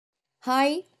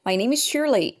Hi, my name is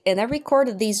Shirley, and I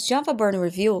recorded this Java Burn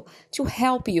review to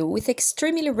help you with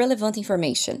extremely relevant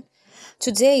information.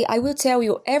 Today, I will tell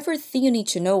you everything you need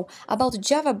to know about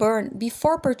Java Burn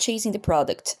before purchasing the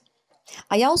product.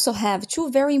 I also have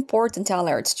two very important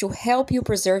alerts to help you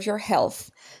preserve your health.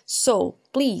 So,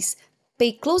 please,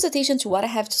 pay close attention to what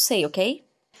I have to say, okay?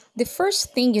 The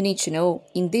first thing you need to know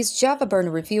in this Java Burn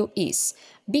review is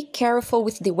be careful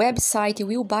with the website you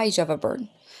will buy Java Burn,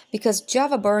 because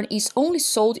Java Burn is only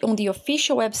sold on the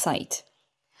official website.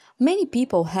 Many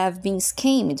people have been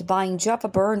scammed buying Java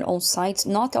Burn on sites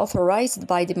not authorized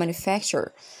by the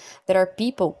manufacturer. There are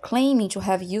people claiming to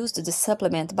have used the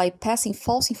supplement by passing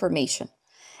false information.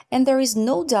 And there is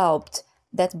no doubt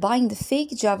that buying the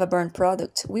fake Java Burn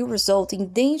product will result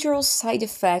in dangerous side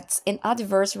effects and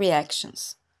adverse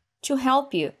reactions. To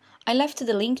help you, I left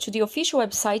the link to the official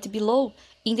website below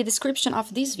in the description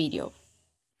of this video.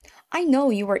 I know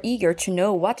you are eager to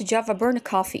know what Java Burn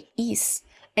coffee is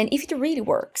and if it really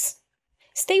works.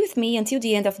 Stay with me until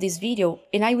the end of this video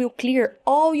and I will clear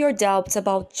all your doubts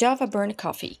about Java Burn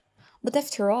coffee. But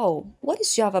after all, what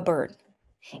is Java Burn?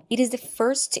 It is the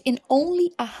first and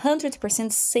only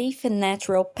 100% safe and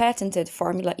natural patented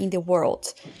formula in the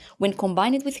world. When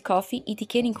combined with coffee, it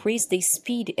can increase the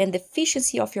speed and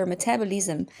efficiency of your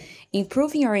metabolism,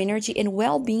 improving your energy and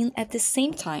well-being at the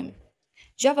same time.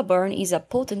 Java Burn is a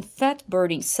potent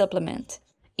fat-burning supplement.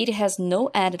 It has no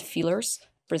added fillers,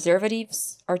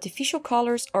 preservatives, artificial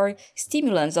colors, or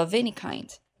stimulants of any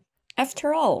kind.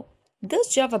 After all,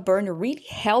 does Java Burn really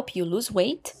help you lose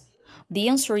weight? The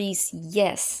answer is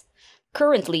yes.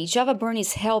 Currently, Java Burn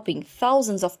is helping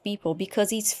thousands of people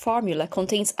because its formula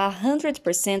contains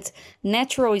 100%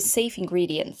 natural and safe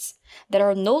ingredients. There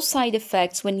are no side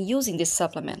effects when using this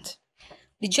supplement.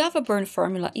 The Java Burn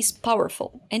formula is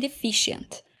powerful and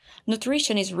efficient.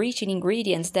 Nutrition is rich in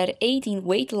ingredients that aid in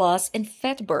weight loss and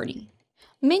fat burning.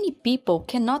 Many people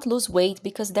cannot lose weight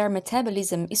because their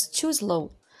metabolism is too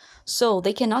slow, so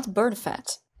they cannot burn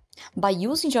fat. By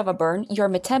using Java Burn, your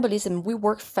metabolism will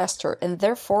work faster and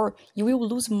therefore you will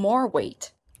lose more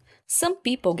weight. Some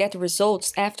people get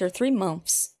results after 3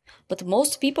 months, but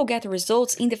most people get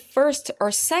results in the first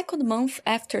or second month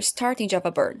after starting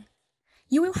Java Burn.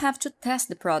 You will have to test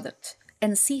the product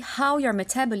and see how your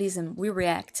metabolism will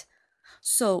react.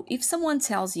 So, if someone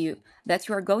tells you that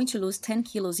you are going to lose 10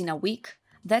 kilos in a week,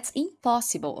 that's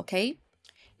impossible, okay?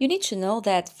 You need to know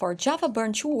that for Java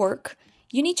Burn to work,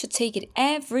 you need to take it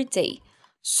every day.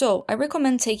 So, I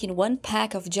recommend taking 1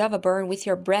 pack of Java Burn with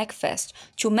your breakfast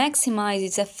to maximize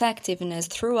its effectiveness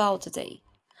throughout the day.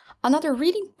 Another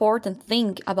really important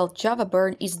thing about Java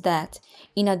Burn is that,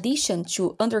 in addition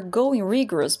to undergoing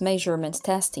rigorous measurement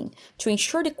testing to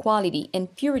ensure the quality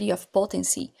and purity of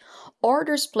potency,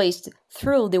 orders placed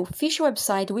through the official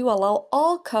website will allow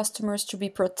all customers to be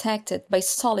protected by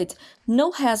solid,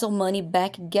 no-hassle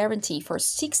money-back guarantee for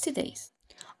 60 days.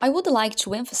 I would like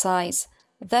to emphasize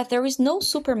that there is no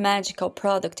super magical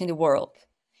product in the world.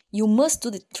 You must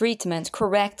do the treatment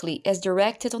correctly as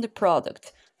directed on the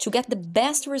product to get the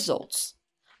best results.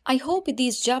 I hope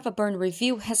this Java Burn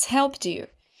review has helped you.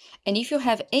 And if you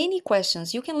have any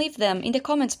questions, you can leave them in the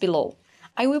comments below.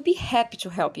 I will be happy to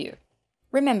help you.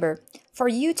 Remember, for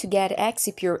you to get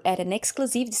Axipure at an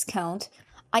exclusive discount,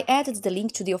 I added the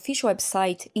link to the official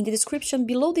website in the description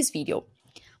below this video.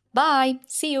 Bye!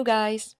 See you guys!